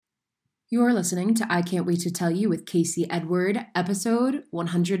You're listening to I Can't Wait to Tell You with Casey Edward, episode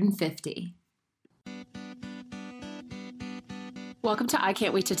 150. Welcome to I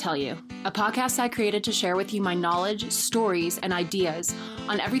Can't Wait to Tell You, a podcast I created to share with you my knowledge, stories, and ideas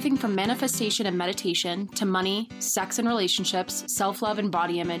on everything from manifestation and meditation to money, sex and relationships, self-love and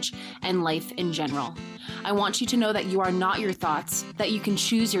body image, and life in general. I want you to know that you are not your thoughts, that you can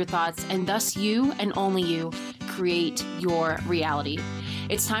choose your thoughts, and thus you and only you create your reality.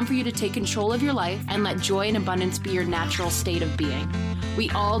 It's time for you to take control of your life and let joy and abundance be your natural state of being. We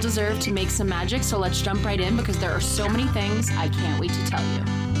all deserve to make some magic, so let's jump right in because there are so many things I can't wait to tell you.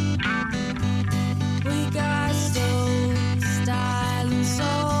 We got soul, style, and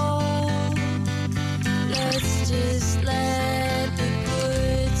soul. Let's just let the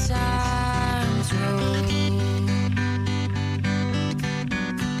good times roll.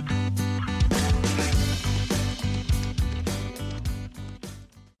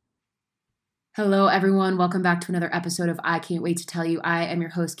 Hello, everyone. Welcome back to another episode of I Can't Wait to Tell You. I am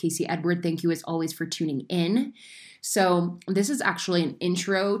your host, Casey Edward. Thank you, as always, for tuning in. So this is actually an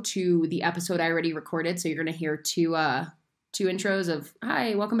intro to the episode I already recorded. So you're going to hear two intros of,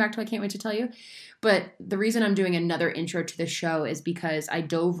 hi, welcome back to I Can't Wait to Tell You. But the reason I'm doing another intro to the show is because I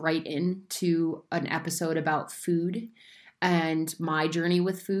dove right into an episode about food and my journey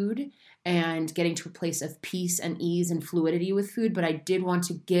with food and getting to a place of peace and ease and fluidity with food. But I did want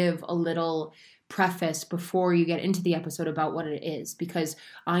to give a little preface before you get into the episode about what it is, because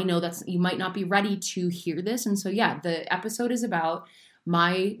I know that you might not be ready to hear this. And so, yeah, the episode is about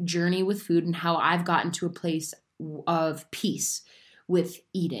my journey with food and how I've gotten to a place of peace with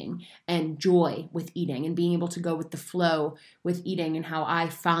eating and joy with eating and being able to go with the flow with eating, and how I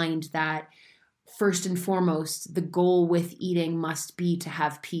find that first and foremost, the goal with eating must be to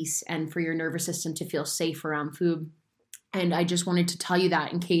have peace and for your nervous system to feel safe around food. And I just wanted to tell you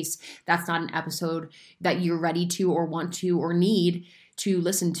that in case that's not an episode that you're ready to or want to or need to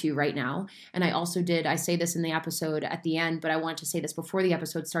listen to right now. And I say this in the episode at the end, but I wanted to say this before the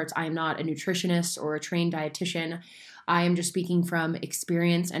episode starts. I am not a nutritionist or a trained dietitian. I am just speaking from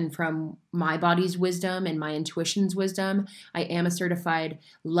experience and from my body's wisdom and my intuition's wisdom. I am a certified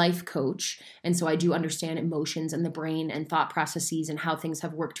life coach, and so I do understand emotions and the brain and thought processes and how things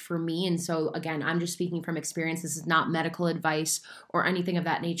have worked for me. And so, again, I'm just speaking from experience. This is not medical advice or anything of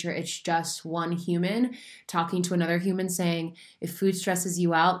that nature. It's just one human talking to another human saying, if food stresses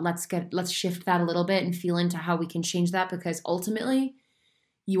you out, let's shift that a little bit and feel into how we can change that, because ultimately,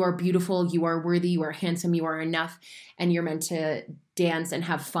 you are beautiful, you are worthy, you are handsome, you are enough, and you're meant to dance and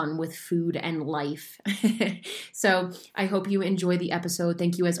have fun with food and life. So I hope you enjoy the episode.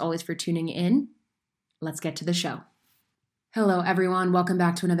 Thank you, as always, for tuning in. Let's get to the show. Hello, everyone. Welcome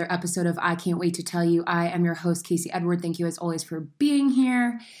back to another episode of I Can't Wait to Tell You. I am your host, Casey Edward. Thank you, as always, for being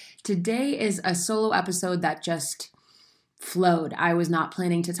here. Today is a solo episode that just flowed. I was not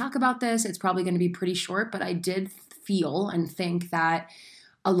planning to talk about this. It's probably going to be pretty short, but I did feel and think that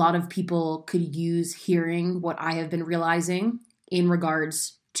a lot of people could use hearing what I have been realizing in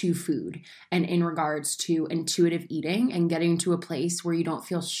regards to food and in regards to intuitive eating and getting to a place where you don't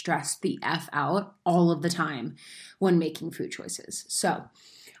feel stressed the F out all of the time when making food choices. So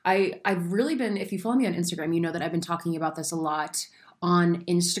I've really been, if you follow me on Instagram, you know that I've been talking about this a lot on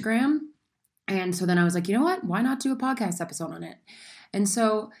Instagram. And so then I was like, you know what? Why not do a podcast episode on it? And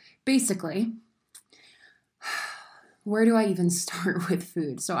so basically, where do I even start with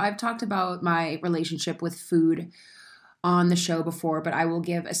food? So I've talked about my relationship with food on the show before, but I will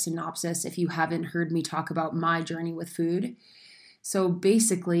give a synopsis if you haven't heard me talk about my journey with food. So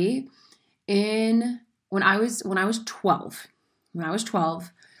basically, when I was 12,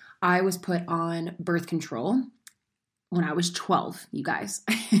 I was put on birth control. When I was 12, you guys.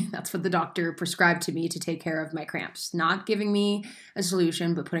 That's what the doctor prescribed to me to take care of my cramps. Not giving me a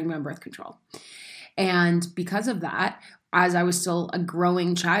solution, but putting me on birth control. And because of that, as I was still a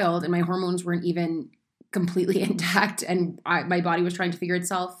growing child and my hormones weren't even completely intact and my body was trying to figure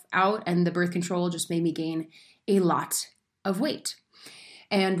itself out, and the birth control just made me gain a lot of weight.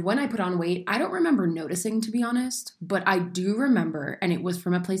 And when I put on weight, I don't remember noticing, to be honest, but I do remember, and it was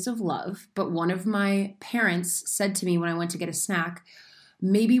from a place of love, but one of my parents said to me when I went to get a snack,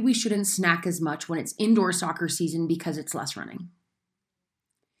 maybe we shouldn't snack as much when it's indoor soccer season because it's less running.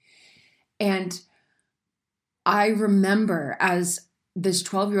 And I remember as this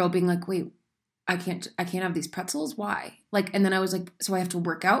 12-year-old being like, wait, I can't have these pretzels. Why? And then I was like, so I have to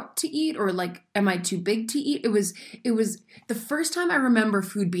work out to eat, or am I too big to eat? It was the first time I remember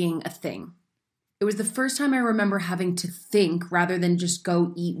food being a thing. It was the first time I remember having to think rather than just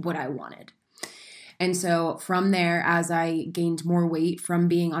go eat what I wanted. And so from there, as I gained more weight from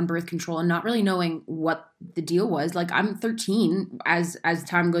being on birth control and not really knowing what the deal was, like I'm 13 as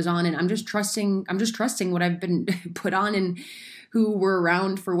time goes on, and I'm just trusting what I've been put on and who were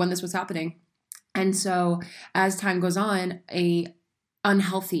around for when this was happening. And so as time goes on, a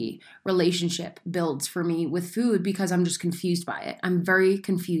unhealthy relationship builds for me with food because I'm just confused by it. I'm very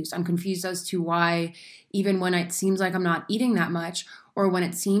confused. I'm confused as to why, even when it seems like I'm not eating that much, or when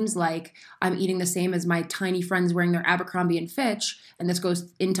it seems like I'm eating the same as my tiny friends wearing their Abercrombie and Fitch, and this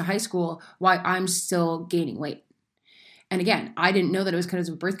goes into high school, why I'm still gaining weight. And again, I didn't know that it was because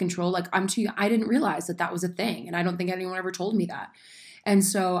of birth control. Like I didn't realize that that was a thing. And I don't think anyone ever told me that. And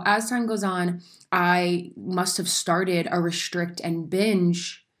so as time goes on, I must have started a restrict and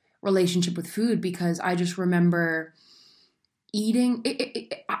binge relationship with food because I just remember eating.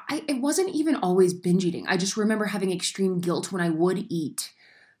 It wasn't even always binge eating. I just remember having extreme guilt when I would eat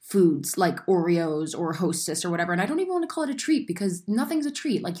foods like Oreos or Hostess or whatever. And I don't even want to call it a treat because nothing's a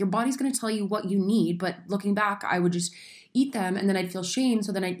treat. Like your body's going to tell you what you need. But looking back, I would just eat them and then I'd feel shame.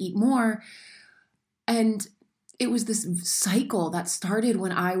 So then I'd eat more. And it was this cycle that started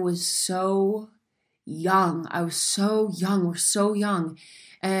when I was so young. I was so young. We're so young.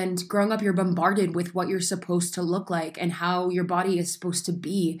 And growing up, you're bombarded with what you're supposed to look like and how your body is supposed to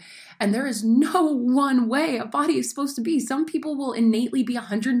be. And there is no one way a body is supposed to be. Some people will innately be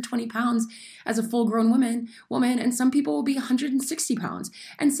 120 pounds as a full-grown woman, and some people will be 160 pounds.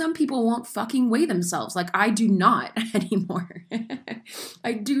 And some people won't fucking weigh themselves. Like I do not anymore.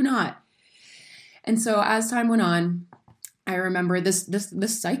 I do not. And so as time went on, I remember this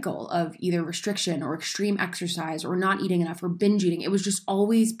cycle of either restriction or extreme exercise or not eating enough or binge eating. It was just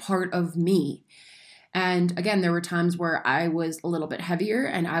always part of me. And again, there were times where I was a little bit heavier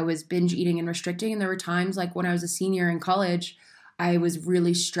and I was binge eating and restricting. And there were times like when I was a senior in college, I was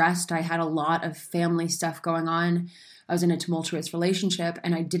really stressed. I had a lot of family stuff going on. I was in a tumultuous relationship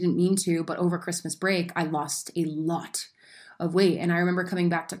and I didn't mean to, but over Christmas break, I lost a lot of weight. And I remember coming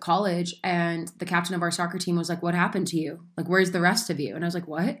back to college and the captain of our soccer team was like, "What happened to you? Like, where's the rest of you?" And I was like,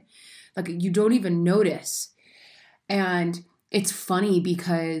 "What?" Like, you don't even notice. And it's funny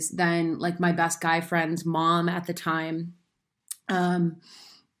because then like my best guy friend's mom at the time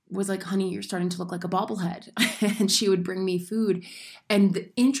was like, "Honey, you're starting to look like a bobblehead." And she would bring me food. And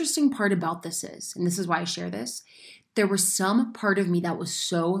the interesting part about this is, and this is why I share this, there was some part of me that was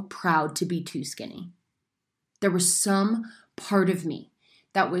so proud to be too skinny. There was some part of me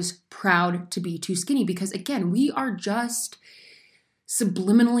that was proud to be too skinny because again, we are just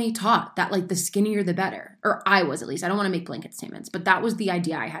subliminally taught that like the skinnier the better, or I was at least. I don't want to make blanket statements, but that was the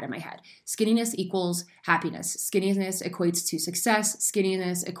idea I had in my head. Skinniness equals happiness. Skinniness equates to success.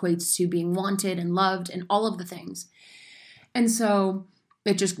 Skinniness equates to being wanted and loved and all of the things. And so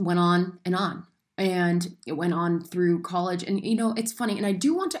it just went on and on. And it went on through college. And, you know, it's funny. And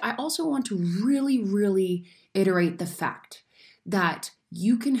I also want to really, really iterate the fact that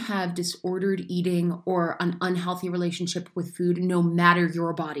you can have disordered eating or an unhealthy relationship with food no matter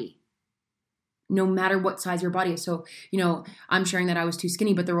your body, no matter what size your body is. So, you know, I'm sharing that I was too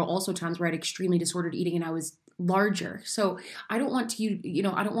skinny, but there were also times where I had extremely disordered eating and I was larger. So I don't want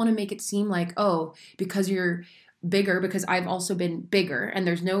to make it seem like, oh, because you're bigger, because I've also been bigger and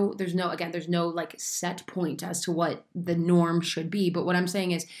there's no like set point as to what the norm should be. But what I'm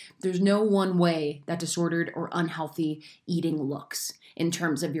saying is there's no one way that disordered or unhealthy eating looks in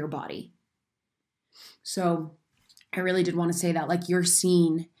terms of your body. So I really did want to say that, like, you're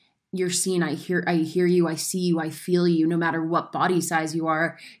seen. I hear you, I see you, I feel you. No matter what body size you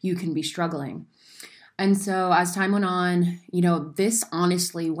are, you can be struggling. And so as time went on, you know, this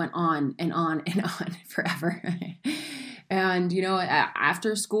honestly went on and on and on forever. And, you know,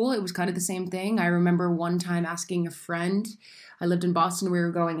 after school, it was kind of the same thing. I remember one time asking a friend, I lived in Boston, we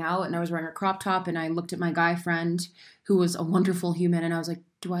were going out and I was wearing a crop top and I looked at my guy friend who was a wonderful human. And I was like,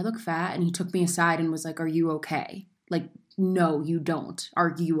 "Do I look fat?" And he took me aside and was like, "Are you okay? Like, no, you don't.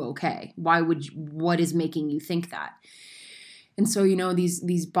 Are you okay? What is making you think that?" And so, you know,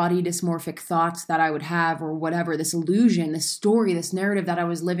 these body dysmorphic thoughts that I would have or whatever, this illusion, this story, this narrative that I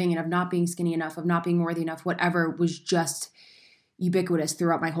was living in of not being skinny enough, of not being worthy enough, whatever, was just ubiquitous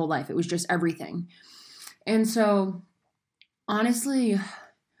throughout my whole life. It was just everything. And so, honestly,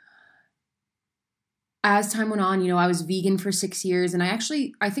 as time went on, you know, I was vegan for 6 years and I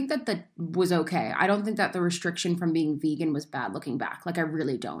think that was okay. I don't think that the restriction from being vegan was bad looking back. Like, I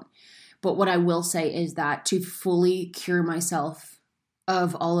really don't. But what I will say is that to fully cure myself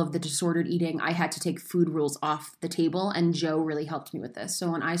of all of the disordered eating, I had to take food rules off the table. And Joe really helped me with this.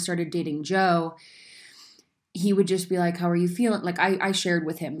 So when I started dating Joe, he would just be like, "How are you feeling?" Like I shared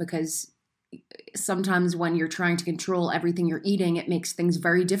with him because sometimes when you're trying to control everything you're eating, it makes things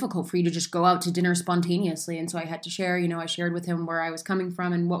very difficult for you to just go out to dinner spontaneously. And so I had to share, I shared with him where I was coming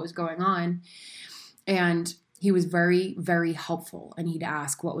from and what was going on. And he was very, very helpful. And he'd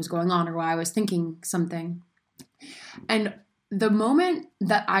ask what was going on or why I was thinking something. And the moment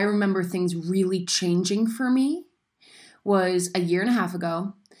that I remember things really changing for me was a year and a half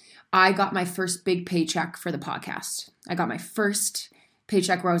ago. I got my first big paycheck for the podcast. I got my first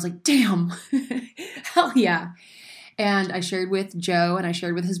paycheck where I was like, damn, hell yeah. And I shared with Joe and I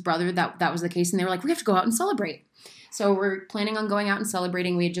shared with his brother that was the case. And they were like, we have to go out and celebrate. So we're planning on going out and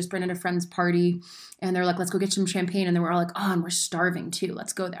celebrating. We had just been at a friend's party and they're like, let's go get some champagne. And then we're all like, oh, and we're starving too.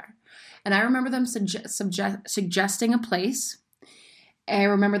 Let's go there. And I remember them suggesting a place.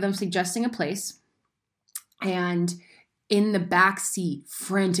 And in the back seat,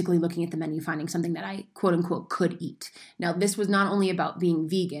 frantically looking at the menu, finding something that I, quote unquote, could eat. Now, this was not only about being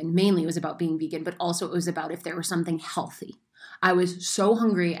vegan, mainly it was about being vegan, but also it was about if there was something healthy. I was so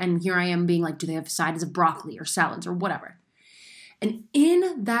hungry, and here I am being like, do they have sides of broccoli or salads or whatever? And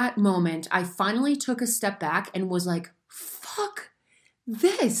in that moment, I finally took a step back and was like, fuck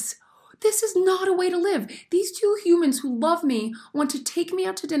this. This is not a way to live. These two humans who love me want to take me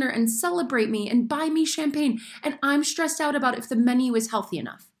out to dinner and celebrate me and buy me champagne, and I'm stressed out about if the menu is healthy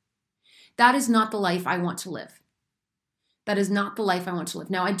enough. That is not the life I want to live. That is not the life I want to live.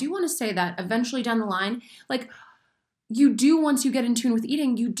 Now, I do want to say that eventually down the line, you do, once you get in tune with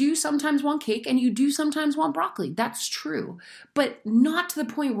eating, you do sometimes want cake and you do sometimes want broccoli. That's true. But not to the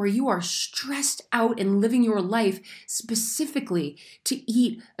point where you are stressed out and living your life specifically to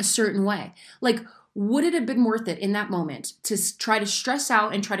eat a certain way. Would it have been worth it in that moment to try to stress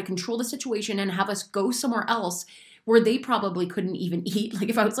out and try to control the situation and have us go somewhere else where they probably couldn't even eat?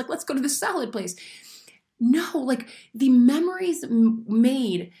 If I was like, let's go to the salad place. No, the memories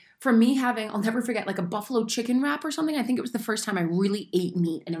made from me having, I'll never forget, a buffalo chicken wrap or something. I think it was the first time I really ate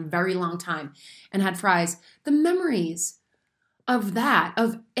meat in a very long time and had fries. The memories of that,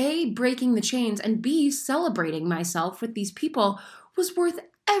 of A, breaking the chains, and B, celebrating myself with these people was worth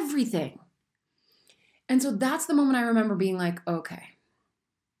everything. And so that's the moment I remember being like, okay,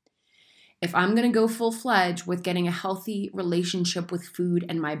 if I'm going to go full-fledged with getting a healthy relationship with food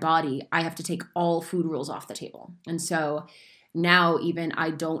and my body, I have to take all food rules off the table. And so now even I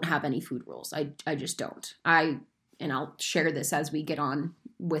don't have any food rules. I just don't. And I'll share this as we get on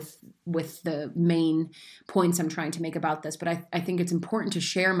with the main points I'm trying to make about this. But I think it's important to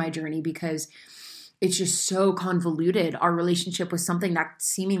share my journey because it's just so convoluted. Our relationship with something that's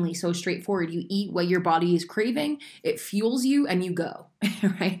seemingly so straightforward. You eat what your body is craving, it fuels you, and you go,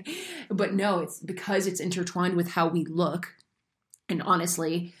 right? But no, it's because it's intertwined with how we look. And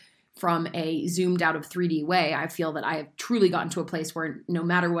honestly, from a zoomed out of 3D way, I feel that I have truly gotten to a place where no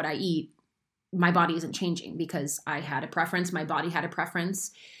matter what I eat, my body isn't changing because I had a preference, my body had a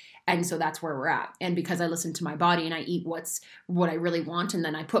preference. And so that's where we're at. And because I listen to my body and I eat what I really want, and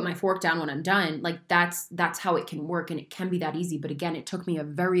then I put my fork down when I'm done, that's how it can work. And it can be that easy. But again, it took me a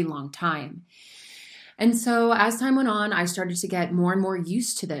very long time. And so as time went on, I started to get more and more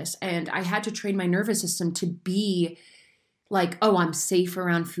used to this. And I had to train my nervous system to be like, oh, I'm safe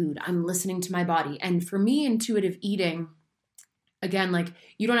around food. I'm listening to my body. And for me, intuitive eating, again,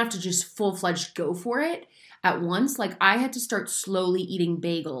 you don't have to just full-fledged go for it at once. I had to start slowly eating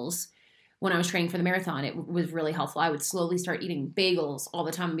bagels when I was training for the marathon. It was really helpful. I would slowly start eating bagels all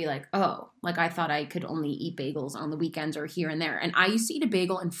the time and be like, oh, I thought I could only eat bagels on the weekends or here and there. And I used to eat a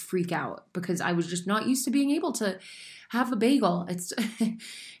bagel and freak out because I was just not used to being able to have a bagel.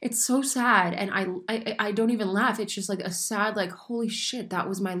 It's so sad. And I don't even laugh. It's just a sad, holy shit, that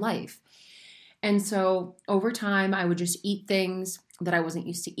was my life. And so over time, I would just eat things that I wasn't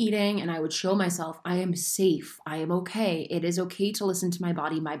used to eating, and I would show myself, I am safe. I am okay. It is okay to listen to my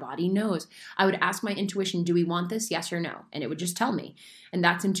body. My body knows. I would ask my intuition, do we want this? Yes or no? And it would just tell me. And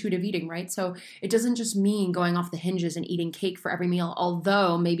that's intuitive eating, right? So it doesn't just mean going off the hinges and eating cake for every meal,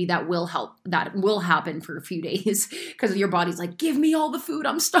 although maybe that will help. That will happen for a few days because your body's like, give me all the food.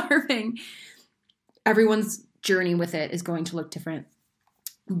 I'm starving. Everyone's journey with it is going to look different.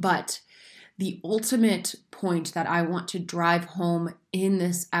 But the ultimate point that I want to drive home in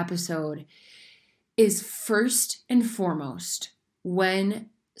this episode is first and foremost, when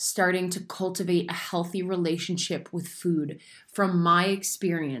starting to cultivate a healthy relationship with food, from my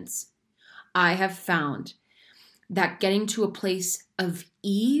experience, I have found that getting to a place of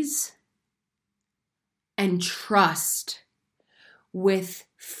ease and trust with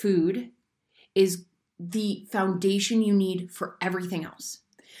food is the foundation you need for everything else.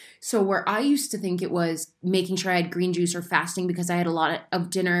 So where I used to think it was making sure I had green juice or fasting because I had a lot of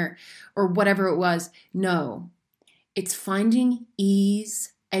dinner or whatever it was, no. It's finding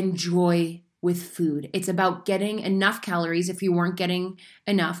ease and joy with food. It's about getting enough calories if you weren't getting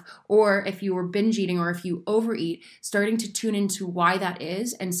enough, or if you were binge eating or if you overeat, starting to tune into why that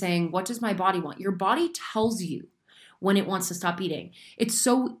is and saying, what does my body want? Your body tells you when it wants to stop eating. It's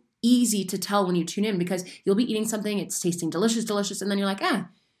so easy to tell when you tune in because you'll be eating something, it's tasting delicious, and then you're like,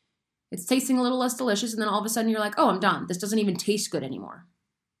 it's tasting a little less delicious, and then all of a sudden you're like, oh, I'm done. This doesn't even taste good anymore.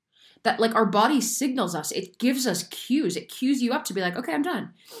 That like our body signals us. It gives us cues. It cues you up to be like, okay, I'm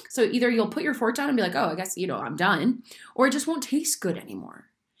done. So either you'll put your fork down and be like, oh, I guess, I'm done, or it just won't taste good anymore.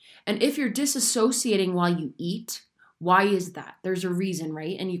 And if you're disassociating while you eat, why is that? There's a reason,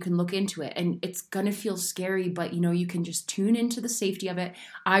 right? And you can look into it, and it's going to feel scary, but you can just tune into the safety of it.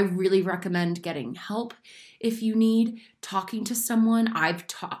 I really recommend getting help if you need, talking to someone.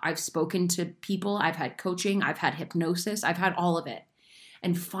 I've spoken to people, I've had coaching, I've had hypnosis, I've had all of it.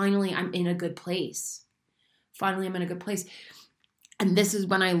 And finally, I'm in a good place. And this is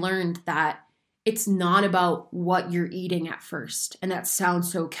when I learned that it's not about what you're eating at first. And that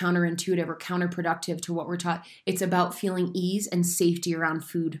sounds so counterintuitive or counterproductive to what we're taught. It's about feeling ease and safety around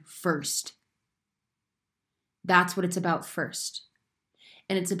food first. That's what it's about first.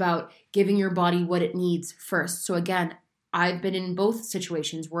 And it's about giving your body what it needs first. So again, I've been in both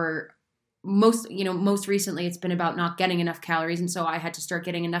situations where most recently it's been about not getting enough calories. And so I had to start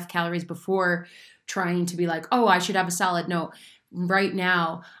getting enough calories before trying to be like, oh, I should have a salad. No, right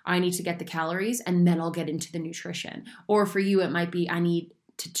now I need to get the calories and then I'll get into the nutrition. Or for you, it might be, I need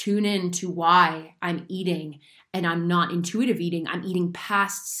to tune in to why I'm eating, and I'm not intuitive eating. I'm eating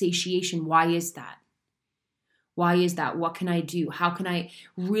past satiation. Why is that? What can I do? How can I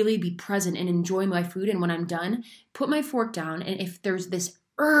really be present and enjoy my food? And when I'm done, put my fork down. And if there's this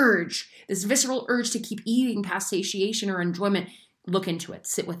visceral urge to keep eating past satiation or enjoyment, look into it,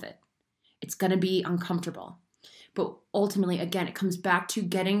 sit with it. It's going to be uncomfortable. But ultimately, again, it comes back to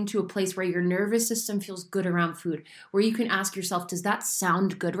getting to a place where your nervous system feels good around food, where you can ask yourself, does that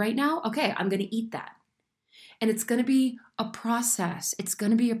sound good right now? Okay, I'm going to eat that. And it's going to be a process.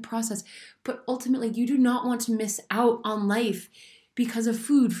 But ultimately, you do not want to miss out on life because of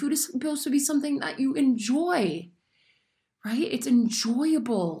food. Food is supposed to be something that you enjoy. Right? It's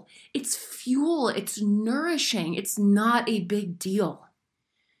enjoyable. It's fuel. It's nourishing. It's not a big deal.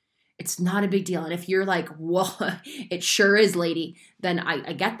 And if you're like, well, it sure is, lady, then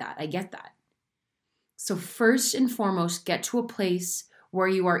I get that. So first and foremost, get to a place where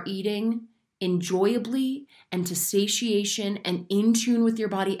you are eating enjoyably and to satiation and in tune with your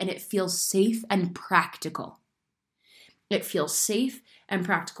body, and it feels safe and practical.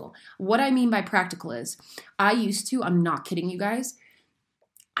 What I mean by practical is, I'm not kidding you guys,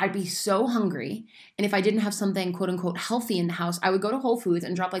 I'd be so hungry, and if I didn't have something quote unquote healthy in the house, I would go to Whole Foods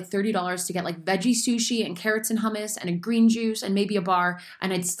and drop like $30 to get like veggie sushi and carrots and hummus and a green juice and maybe a bar,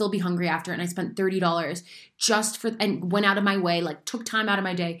 and I'd still be hungry after, and I spent $30 and went out of my way, like took time out of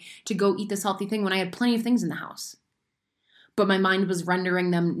my day to go eat this healthy thing when I had plenty of things in the house. But my mind was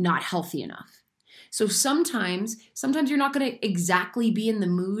rendering them not healthy enough. So sometimes you're not going to exactly be in the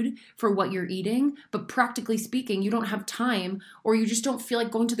mood for what you're eating, but practically speaking, you don't have time, or you just don't feel like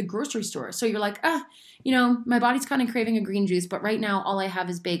going to the grocery store. So you're like, my body's kind of craving a green juice, but right now all I have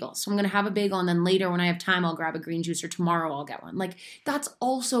is bagels. So I'm going to have a bagel, and then later when I have time, I'll grab a green juice, or tomorrow I'll get one. Like, that's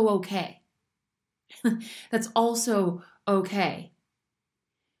also okay. That's also okay.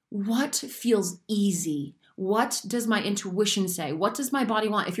 What feels easy? What does my intuition say? What does my body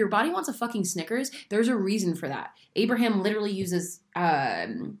want? If your body wants a fucking Snickers, there's a reason for that. Abraham literally uses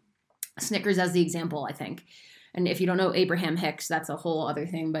Snickers as the example, I think. And if you don't know Abraham Hicks, that's a whole other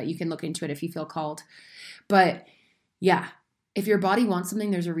thing, but you can look into it if you feel called. But yeah, if your body wants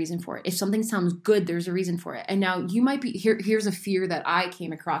something, there's a reason for it. If something sounds good, there's a reason for it. And now you might be, here's a fear that I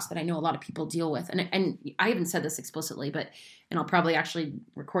came across that I know a lot of people deal with. And I haven't said this explicitly, and I'll probably actually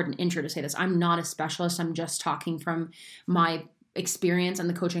record an intro to say this. I'm not a specialist. I'm just talking from my experience and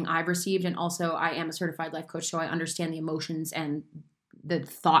the coaching I've received. And also I am a certified life coach, so I understand the emotions and the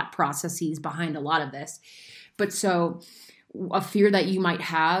thought processes behind a lot of this. But so a fear that you might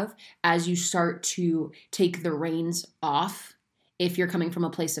have as you start to take the reins off, if you're coming from a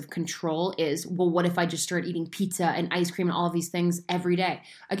place of control, is, well, what if I just start eating pizza and ice cream and all of these things every day?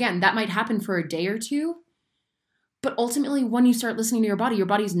 Again, that might happen for a day or two, but ultimately when you start listening to your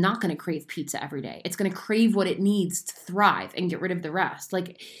body's not going to crave pizza every day. It's going to crave what it needs to thrive and get rid of the rest.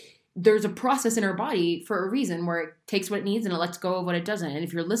 Like, there's a process in our body for a reason where it takes what it needs and it lets go of what it doesn't. And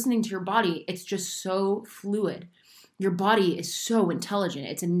if you're listening to your body, it's just so fluid. Your body is so intelligent.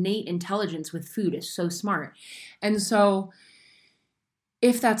 Its innate intelligence with food is so smart. And so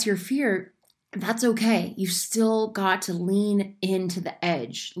if that's your fear, that's okay. You've still got to lean into the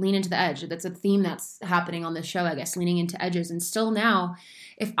edge. Lean into the edge. That's a theme that's happening on this show, I guess, leaning into edges. And still now,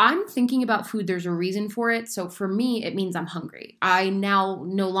 if I'm thinking about food, there's a reason for it. So for me, it means I'm hungry. I now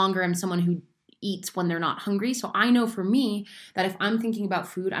no longer am someone who eats when they're not hungry. So I know for me that if I'm thinking about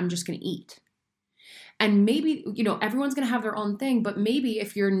food, I'm just going to eat. And maybe, everyone's going to have their own thing, but maybe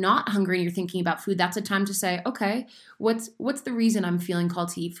if you're not hungry and you're thinking about food, that's a time to say, okay, what's the reason I'm feeling called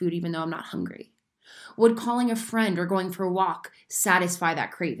to eat food even though I'm not hungry? Would calling a friend or going for a walk satisfy that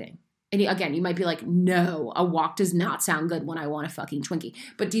craving? And again, you might be like, no, a walk does not sound good when I want a fucking Twinkie.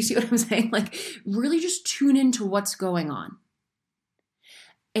 But do you see what I'm saying? Like, really just tune into what's going on.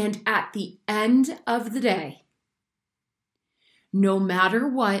 And at the end of the day, no matter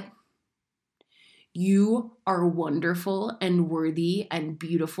what, you are wonderful and worthy and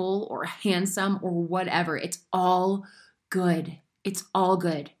beautiful or handsome or whatever. It's all good. It's all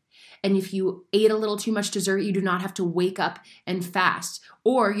good. And if you ate a little too much dessert, you do not have to wake up and fast.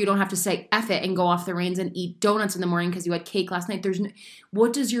 Or you don't have to say F it and go off the reins and eat donuts in the morning because you had cake last night.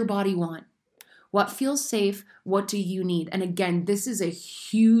 What does your body want? What feels safe? What do you need? And again, this is a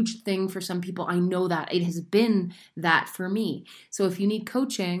huge thing for some people. I know that. It has been that for me. So if you need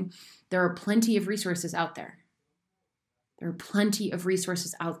coaching, there are plenty of resources out there.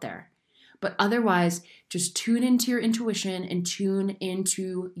 But otherwise, just tune into your intuition and tune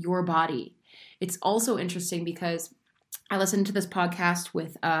into your body. It's also interesting because I listened to this podcast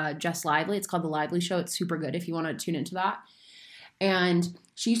with Jess Lively. It's called The Lively Show. It's super good if you want to tune into that. And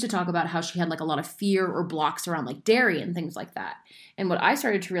she used to talk about how she had like a lot of fear or blocks around like dairy and things like that. And what I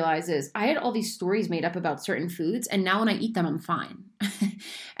started to realize is I had all these stories made up about certain foods. And now when I eat them, I'm fine.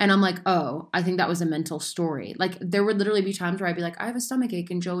 And I'm like, oh, I think that was a mental story. Like there would literally be times where I'd be like, I have a stomach ache.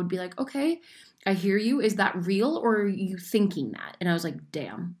 And Joe would be like, okay, I hear you. Is that real or are you thinking that? And I was like,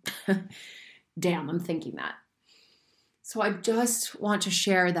 damn, I'm thinking that. So I just want to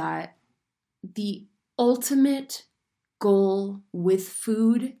share that the ultimate goal with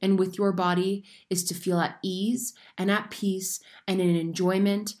food and with your body is to feel at ease and at peace and in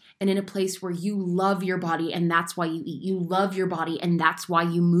enjoyment and in a place where you love your body and that's why you eat. You love your body and that's why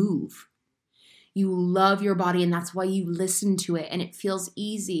you move. You love your body and that's why you listen to it and it feels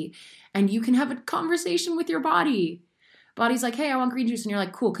easy and you can have a conversation with your body. Body's like, hey, I want green juice. And you're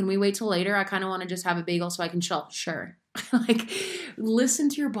like, cool, can we wait till later? I kind of want to just have a bagel so I can chill. Sure. Like, listen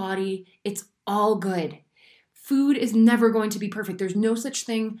to your body. It's all good. Food is never going to be perfect. There's no such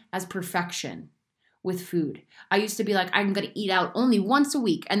thing as perfection with food. I used to be like, I'm going to eat out only once a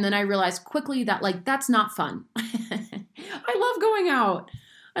week. And then I realized quickly that like, that's not fun. I love going out.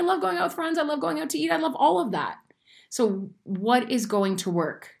 I love going out with friends. I love going out to eat. I love all of that. So what is going to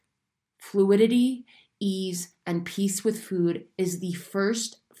work? Fluidity, ease, and peace with food is the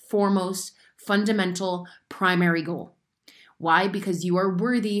first, foremost, fundamental, primary goal. Why? Because you are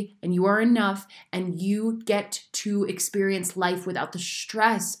worthy and you are enough and you get to experience life without the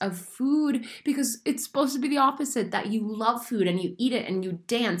stress of food because it's supposed to be the opposite, that you love food and you eat it and you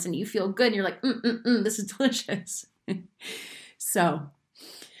dance and you feel good and you're like, this is delicious. So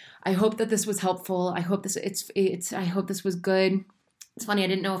I hope that this was helpful. I hope I hope this was good. It's funny, I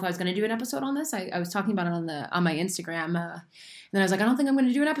didn't know if I was going to do an episode on this. I was talking about it on my Instagram. And then I was like, I don't think I'm going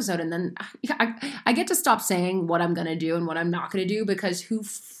to do an episode. And then I get to stop saying what I'm going to do and what I'm not going to do because who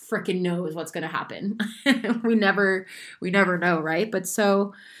freaking knows what's going to happen? We never know, right? But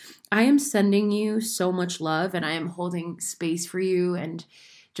so I am sending you so much love and I am holding space for you and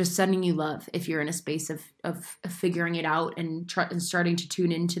just sending you love if you're in a space of figuring it out and starting to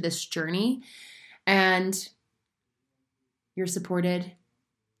tune into this journey. And you're supported.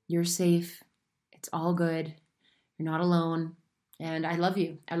 You're safe. It's all good. You're not alone. And I love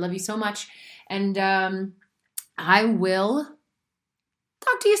you. I love you so much. And I will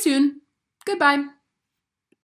talk to you soon. Goodbye.